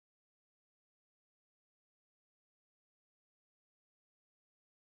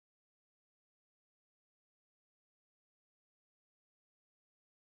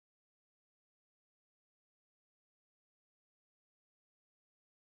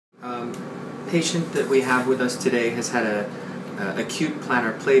Patient that we have with us today has had a acute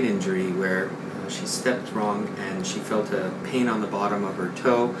plantar plate injury where she stepped wrong and she felt a pain on the bottom of her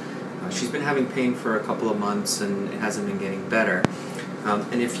toe. She's been having pain for a couple of months and it hasn't been getting better.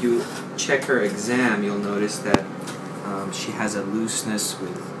 And if you check her exam, you'll notice that she has a looseness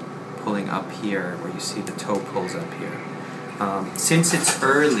with pulling up here, where you see the toe pulls up here. Since it's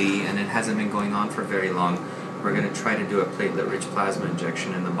early and it hasn't been going on for very long, we're going to try to do a platelet-rich plasma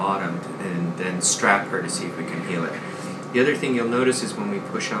injection in the bottom and then strap her to see if we can heal it. The other thing you'll notice is when we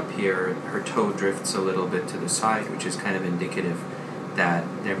push up here, her toe drifts a little bit to the side, which is kind of indicative that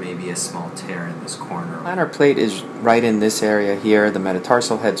there may be a small tear in this corner. Plantar plate is right in this area here. The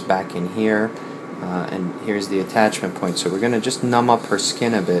metatarsal head's back in here, and here's the attachment point. So we're going to just numb up her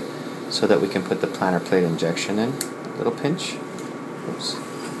skin a bit so that we can put the plantar plate injection in. A little pinch. Oops.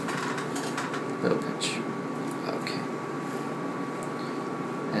 Little pinch. Okay.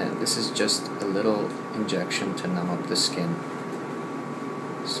 And this is just a little injection to numb up the skin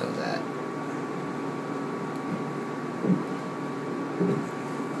so that...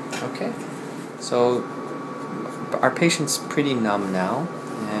 Okay, so our patient's pretty numb now,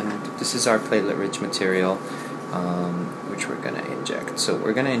 and this is our platelet-rich material, which we're going to inject. So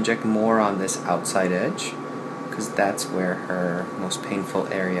we're going to inject more on this outside edge, because that's where her most painful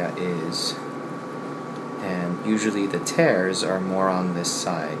area is. And usually the tears are more on this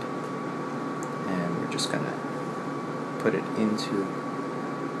side. And we're just going to put it into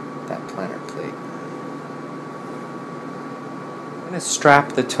that plantar plate. I'm going to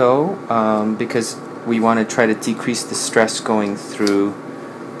strap the toe because we want to try to decrease the stress going through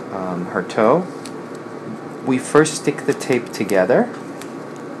her toe. We first stick the tape together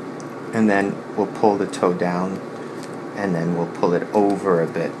and then we'll pull the toe down and then we'll pull it over a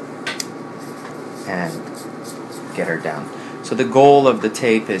bit and get her down. So the goal of the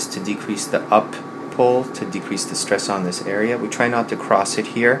tape is to decrease the up pull, to decrease the stress on this area. We try not to cross it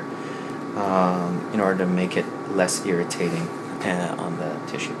here in order to make it less irritating on the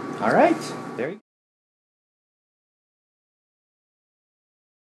tissue. All right.